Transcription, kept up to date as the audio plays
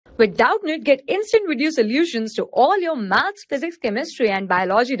With Doubtnut, get instant video solutions to all your maths, physics, chemistry, and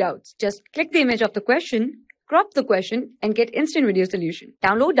biology doubts. Just click the image of the question, crop the question, and get instant video solution.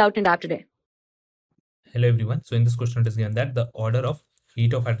 Download Doubtnut app today. Hello everyone. So in this question it is given that the order of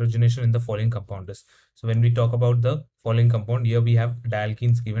heat of hydrogenation in the following compound is. So when we talk about the following compound, here we have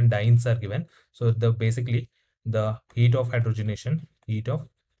dialkenes given, dienes are given. So basically the heat of hydrogenation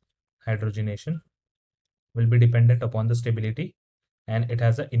will be dependent upon the stability, and it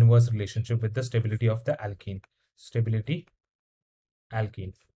has an inverse relationship with the stability of the alkene.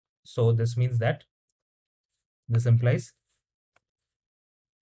 So this means that this implies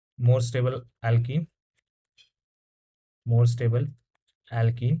more stable alkene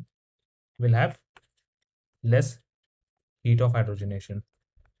will have less heat of hydrogenation.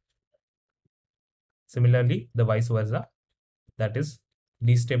 Similarly, the vice versa, that is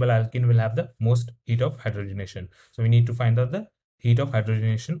least stable alkene will have the most heat of hydrogenation. So we need to find out the heat of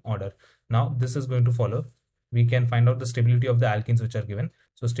hydrogenation order. Now this is going to follow. We can find out the stability of the alkenes which are given.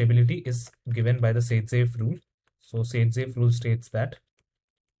 So stability is given by the Saytzeff rule. So Saytzeff rule states that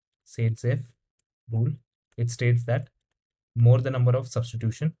more number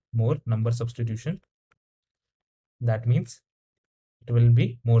substitution, that means it will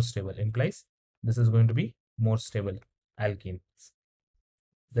be more stable, implies this is going to be more stable alkenes.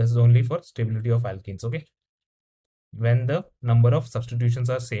 This is only for stability of alkenes. Okay, when the number of substitutions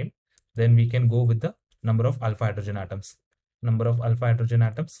are same, then we can go with the number of alpha hydrogen atoms. Number of alpha hydrogen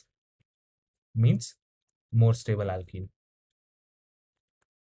atoms means more stable alkene.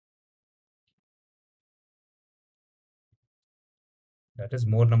 That is,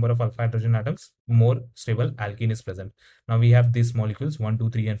 more number of alpha hydrogen atoms, more stable alkene is present. Now we have these molecules 1, 2,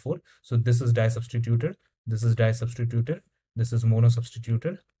 3, and 4. So this is disubstituted, this is disubstituted, this is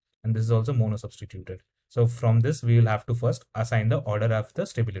monosubstituted, and this is also monosubstituted. So from this we will have to first assign the order of the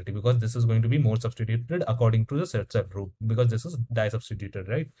stability, because this is going to be more substituted according to the Saytzeff rule, because this is disubstituted,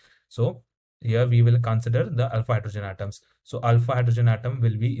 right? So here we will consider the alpha hydrogen atoms. So alpha hydrogen atom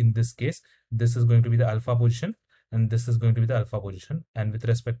will be, in this case, this is going to be the alpha position, and this is going to be the alpha position, and with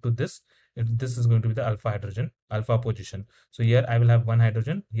respect to this, this is going to be the alpha position. So here I will have 1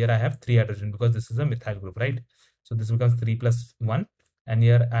 hydrogen, here I have 3 hydrogen, because this is a methyl group, right? So this becomes 3 plus 1, and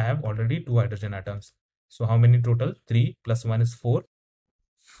here I have already 2 hydrogen atoms. So how many total? 3 plus 1 is 4,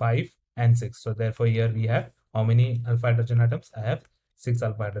 5 and 6. So therefore here we have how many alpha hydrogen atoms? I have 6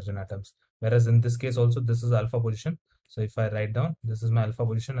 alpha hydrogen atoms. Whereas in this case also, this is alpha position. So if I write down, this is my alpha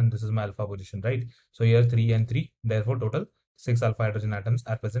position and this is my alpha position, right? So here 3 and 3, therefore total 6 alpha hydrogen atoms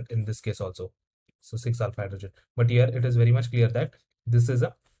are present in this case also. So 6 alpha hydrogen. But here it is very much clear that this is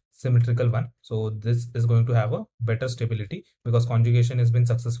a symmetrical one. So this is going to have a better stability, because conjugation has been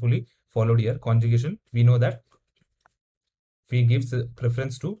successfully followed here. Conjugation, we know that we give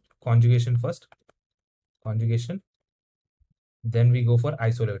preference to conjugation first. Then we go for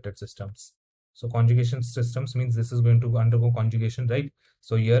isolated systems. So conjugation systems means this is going to undergo conjugation, right?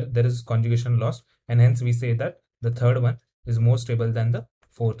 So here there is conjugation loss, and hence we say that the third one is more stable than the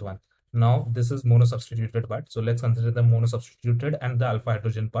fourth one. Now this is monosubstituted part. So let's consider the monosubstituted and the alpha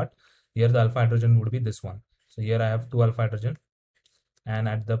hydrogen part. Here the alpha hydrogen would be this one. So here I have 2 alpha hydrogen, and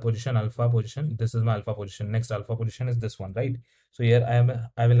at the position alpha position, this is my alpha position. Next alpha position is this one, right? So here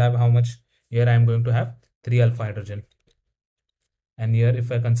I will have how much? Here I am going to have 3 alpha hydrogen, and here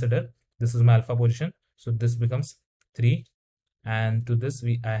if I consider, this is my alpha position, so this becomes 3, and to this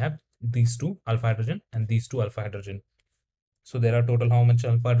I have these 2 alpha hydrogen and these 2 alpha hydrogen. So there are total how much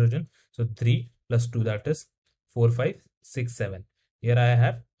alpha hydrogen? So 3 plus 2, that is 4, 5, 6, 7. Here I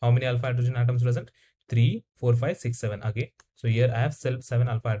have how many alpha hydrogen atoms present? 3, 4, 5, 6, 7 again. So here I have 7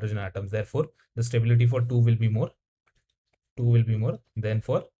 alpha hydrogen atoms. Therefore the stability for 2 will be more than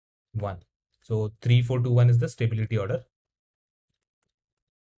for 1. So 3, 4, 2, 1 is the stability order.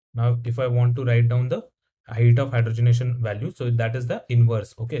 Now if I want to write down the heat of hydrogenation value, so that is the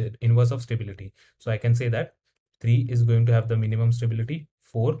inverse, okay, inverse of stability. So I can say that 3 is going to have the minimum stability,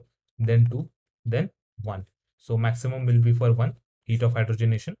 4, then 2, then 1. So maximum will be for 1, heat of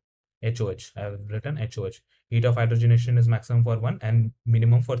hydrogenation, HOH. I have written HOH. Heat of hydrogenation is maximum for 1 and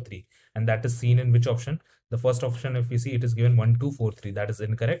minimum for 3. And that is seen in which option? The first option, if we see, it is given 1, 2, 4, 3. That is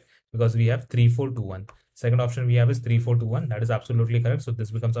incorrect, because we have 3, 4, 2, 1. Second option we have is 3, 4, 2, 1. That is absolutely correct. So this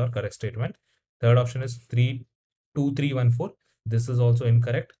becomes our correct statement. Third option is 3, 2, 3, 1, 4. This is also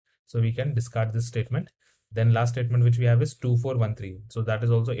incorrect. So we can discard this statement. Then last statement which we have is 2, 4, 1, 3. So that is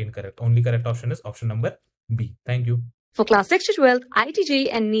also incorrect. Only correct option is option number B. Thank you. For class 6 to 12, IIT JEE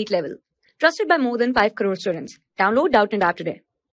and NEET level. Trusted by more than 5 crore students. Download Doubtnut app today.